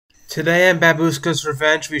Today in Babushka's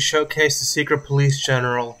Revenge we showcase the secret police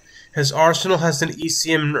general. His arsenal has an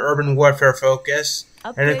ECM and urban warfare focus,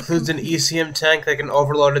 and includes an ECM tank that can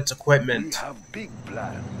overload its equipment. We have big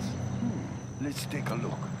plans. Let's take a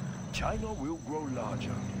look. China will grow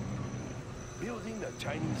larger. Building the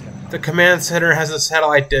Chinese empire. The command center has a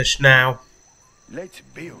satellite dish now. Let's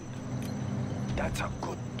build. That's a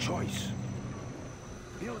good choice.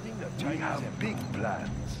 Building the Chinese empire. We have big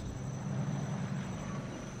plans.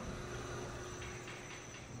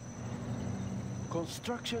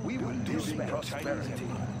 Construction. We will do prosperity.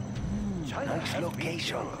 Nice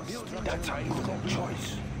location. That's a good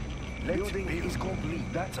choice. Building is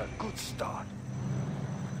complete. That's a good start.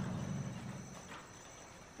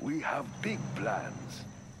 We have big plans.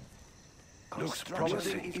 Looks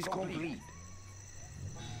promising. Is complete.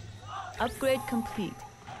 Upgrade complete.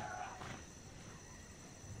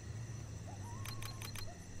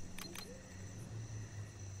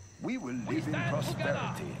 We will live in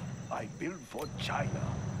prosperity. I build for China.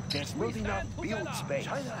 There's not enough build space.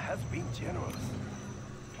 China has been generous.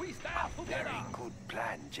 We stand together. Very good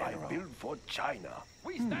plan, General. I build for China.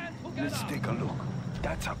 We stand together. Let's take a look.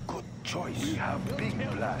 That's a good choice. We have big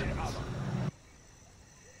plans.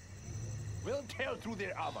 We'll tear through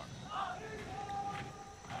their armor.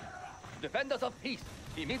 Defenders of peace,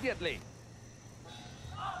 immediately.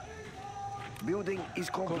 Building is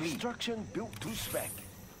complete. Construction built to spec.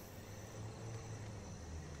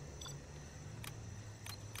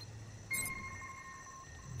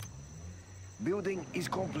 Building is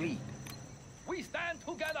complete. We stand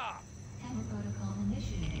together.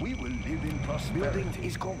 We will live in prosperity. Building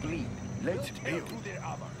is complete. Let's build. Through their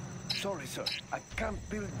armor. Sorry, sir. I can't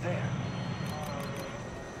build there.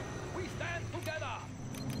 We stand together.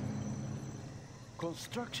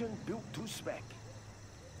 Construction built to spec.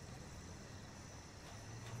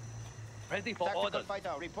 Ready for Tactical orders.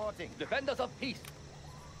 fighter reporting. Defenders of peace.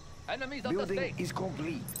 Enemies of the Building state. is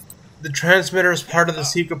complete. The transmitter is part of the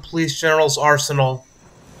secret police general's arsenal.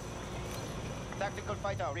 Tactical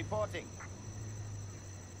fighter reporting.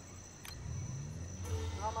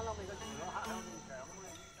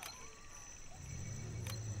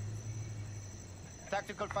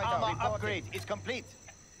 Tactical fighter reporting. Upgrade is complete.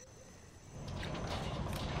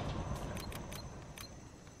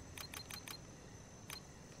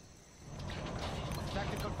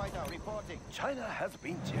 Tactical fighter reporting. China has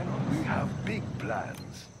been generous. We have big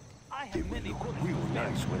plans. It will look real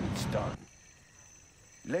nice when it's done.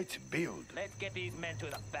 Let's build. Let's get these men to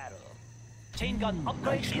the battle. Chain gun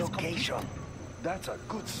upgrade Nice is location. complete. That's a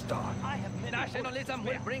good start. I have many Nationalism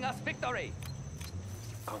will bring us victory.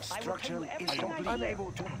 Construction is everything I complete. do.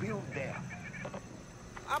 Unable to build there.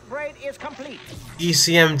 Upgrade is complete.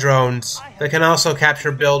 ECM drones. They can also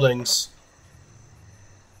capture buildings.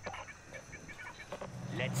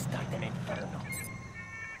 Let's start an inferno.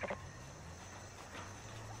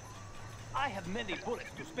 I have many bullets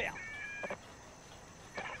to spare.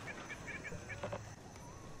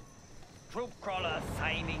 Troop crawler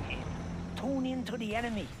signing in. Tune into the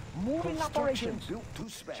enemy. Moving Construction operations. built to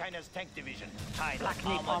spec. China's tank division. China's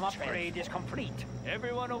armor upgrade is complete.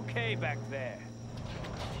 Everyone okay back there?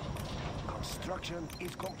 Construction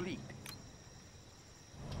is complete.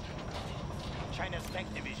 China's tank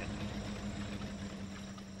division.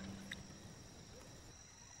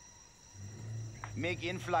 MiG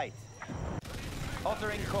in flight.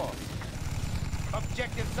 Altering course.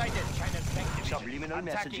 Objective sighted. China's tank division. Subliminal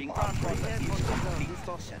Attacking messaging front upgrade force. is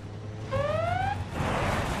complete.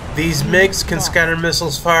 These MiGs can scatter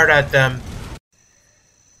missiles fired at them.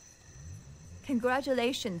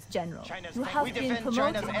 Congratulations, General. China's You tank. have We been defend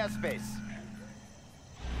promoted. China's airspace.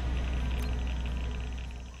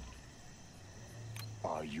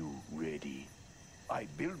 Are you ready? I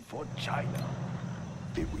build for China.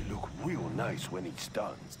 It will look real nice when it's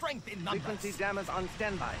done. Strength in numbers. Frequency jammers on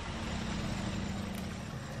standby.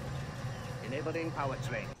 Enabling power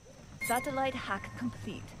train. Satellite hack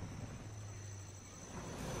complete.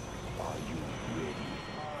 Are you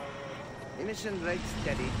ready? Emission rate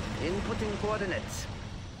steady. Inputting coordinates.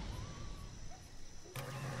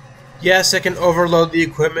 Yes, it can overload the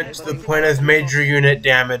equipment to the point of major unit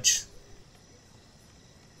damage.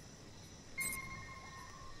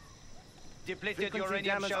 Depleted Frequency uranium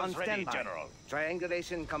jammers shells on ready, standby. General.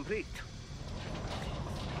 Triangulation complete.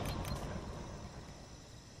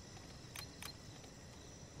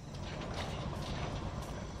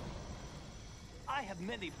 I have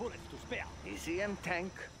many bullets to spare. ECM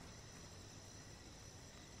tank.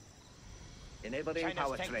 Enabling China's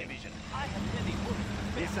power tank train. division. I have many bullets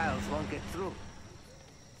to spare. Missiles won't get through.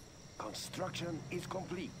 Construction is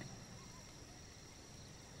complete.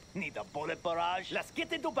 Need a bullet barrage? Let's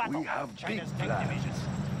get into battle. We have China's big tank plans. divisions.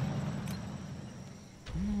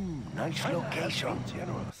 Nice location.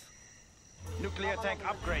 Generous. Nuclear tank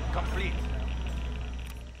upgrade complete.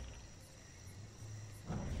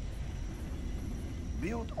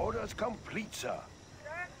 Build orders complete, sir.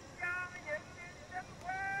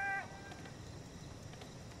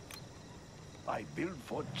 I build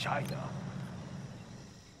for China.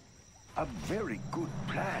 A very good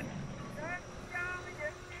plan.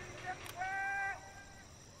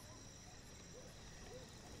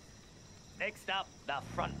 Next up, the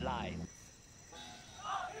front lines.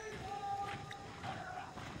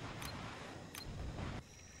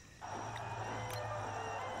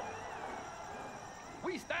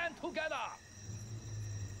 We stand together.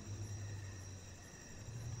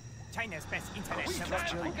 China's best internet We service. stand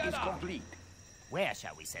Structure is together. complete. Where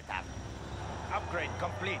shall we set up? Upgrade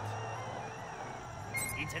complete.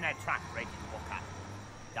 Internet truck ready to walk up.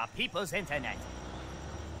 The people's internet.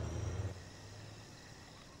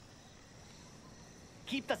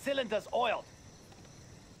 Keep the cylinders oiled.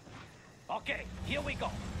 Okay, here we go.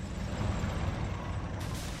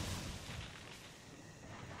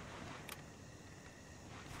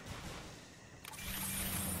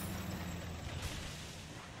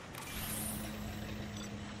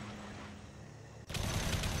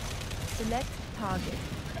 Select target.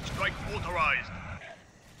 Strike authorized.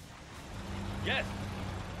 Yes.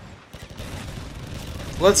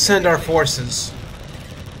 Let's send our forces.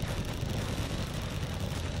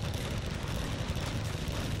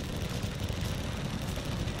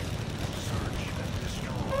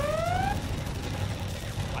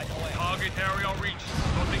 Target area reached.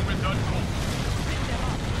 Nothing return call.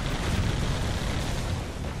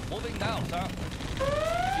 Moving now, sir.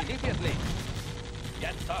 Immediately.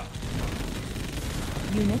 Yes, sir.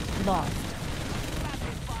 Unit lost.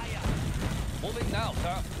 Moving now,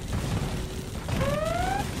 sir.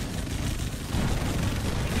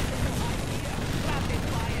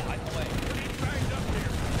 Right away.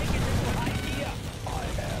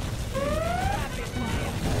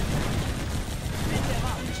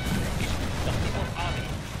 The People's Army.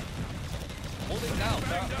 Moving now,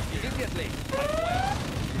 sir. Immediately. Right away.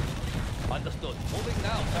 Understood. Moving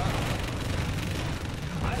now, sir.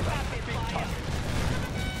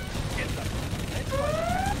 Yes, sir. Let's try the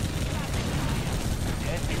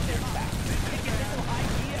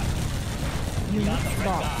Unit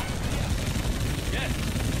lost. Yes.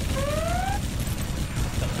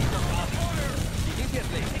 The People's Army.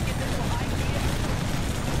 Immediately.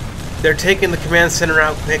 They're taking the command center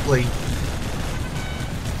out quickly.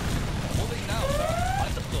 Moving now, sir.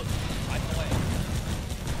 Understood. Right away.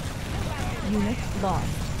 Unit lost.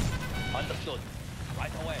 Understood.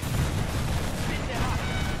 Right away.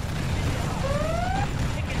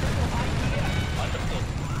 Understood.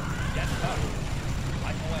 Yes, sir.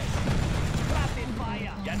 Right away.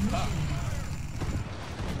 Yes, sir.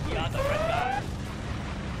 We are the red guard.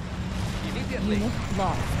 Immediately. Unit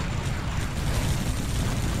lost.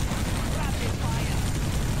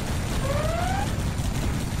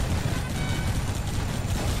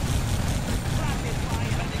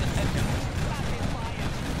 Sending attention.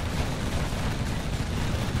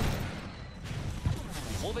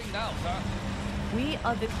 Moving now, sir. We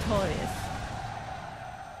are victorious.